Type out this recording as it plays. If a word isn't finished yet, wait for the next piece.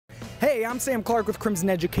Hey, I'm Sam Clark with Crimson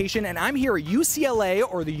Education, and I'm here at UCLA,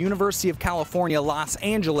 or the University of California, Los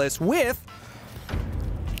Angeles, with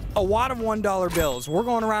a wad of $1 bills. We're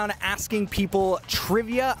going around asking people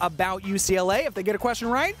trivia about UCLA. If they get a question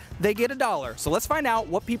right, they get $1. So let's find out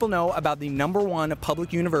what people know about the #1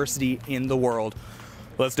 public university in the world.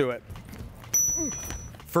 Let's do it.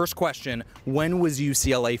 First question, when was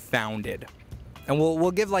UCLA founded? And we'll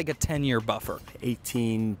give like a 10-year buffer.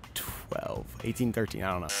 1812, 1813,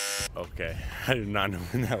 I don't know. Okay, I do not know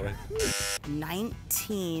when that was.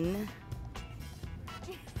 19.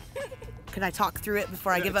 Can I talk through it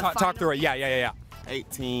before I give a final? Talk through it, yeah.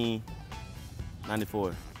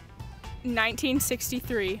 1894.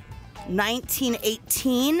 1963.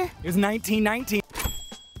 1918. It was 1919.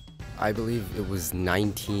 I believe it was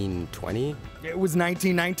 1920. It was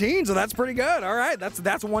 1919, so that's pretty good. All right, that's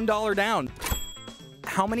 $1 down.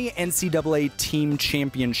 How many NCAA team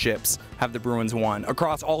championships have the Bruins won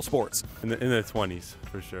across all sports? In the 20s,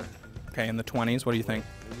 for sure. Okay, in the 20s. What do you think?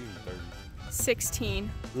 16.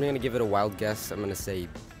 I'm going to give it a wild guess. I'm going to say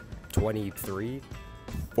 23.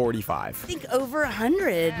 45. I think over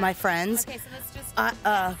 100, my friends. Okay, so let's just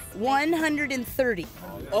 130.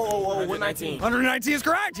 119. 119 is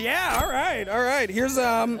correct. Yeah, all right. Here's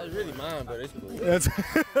That was really mine, but it's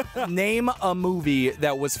cool. Name a movie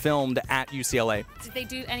that was filmed at UCLA. did they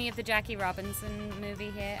do any of the Jackie Robinson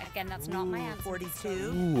movie here? Again, that's not my answer. 42.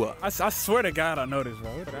 Ooh. I swear to God, I know this,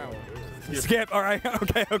 bro. Skip. All right.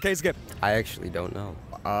 Okay, skip. I actually don't know.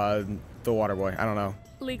 The Waterboy, I don't know.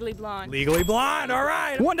 Legally Blonde. Legally Blonde. All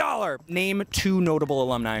right. $1. Name 2 notable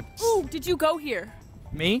alumni. Ooh, did you go here?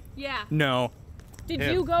 Me? Yeah. No. Did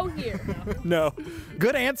you go here? No.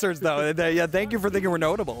 Good answers, though. Yeah, thank you for thinking we're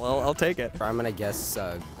notable. I'll take it. I'm going to guess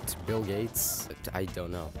Bill Gates. I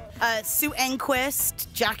don't know. Sue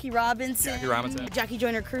Enquist, Jackie Robinson. Jackie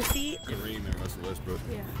Joyner-Kersee. Kareem and Russell Westbrook.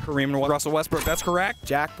 Kareem and Russell Westbrook. That's correct.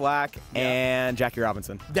 Jack Black and Jackie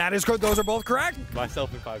Robinson. That is good. Those are both correct.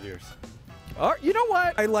 Myself in 5 years. You know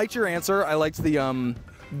what? I liked your answer. I liked the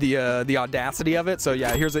audacity of it. So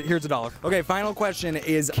yeah, here's $1. Okay, final question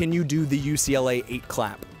is, can you do the UCLA 8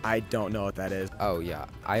 clap? I don't know what that is. Oh, yeah.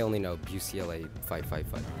 I only know UCLA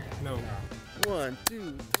 555. No. 1,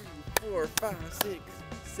 2, 3, 4, 5, 6,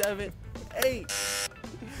 7, 8.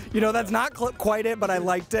 You know, that's not quite it, but I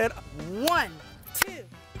liked it. 1, 2,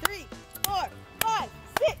 3, 4, 5,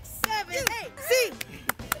 6, 7, 8.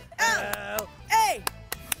 C-L-A.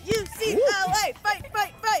 UCLA. Fight.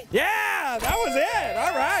 Yeah, that was it.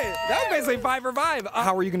 All right. That was basically 5 for 5.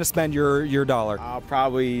 How are you going to spend your $1? I'll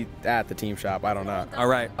probably at the team shop, I don't know. All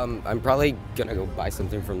right. I'm probably going to go buy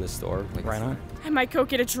something from the store. Like Right on. I might go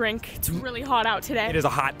get a drink. It's really hot out today. It is a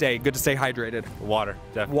hot day. Good to stay hydrated. Water,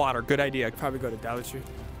 definitely. Water. Good idea. Probably go to Dollar Tree.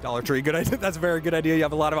 Dollar Tree. Good idea. That's a very good idea. You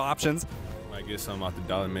have a lot of options. Might get something off the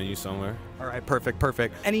dollar menu somewhere. All right.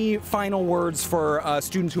 Perfect. Any final words for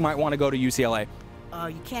students who might want to go to UCLA?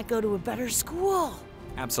 You can't go to a better school.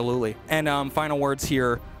 Absolutely. And final words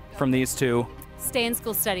here from these two. Stay in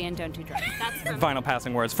school, study, and don't do drugs. That's Final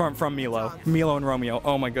passing words from Milo and Romeo.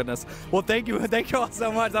 Oh my goodness. Well, thank you all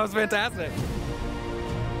so much. That was fantastic.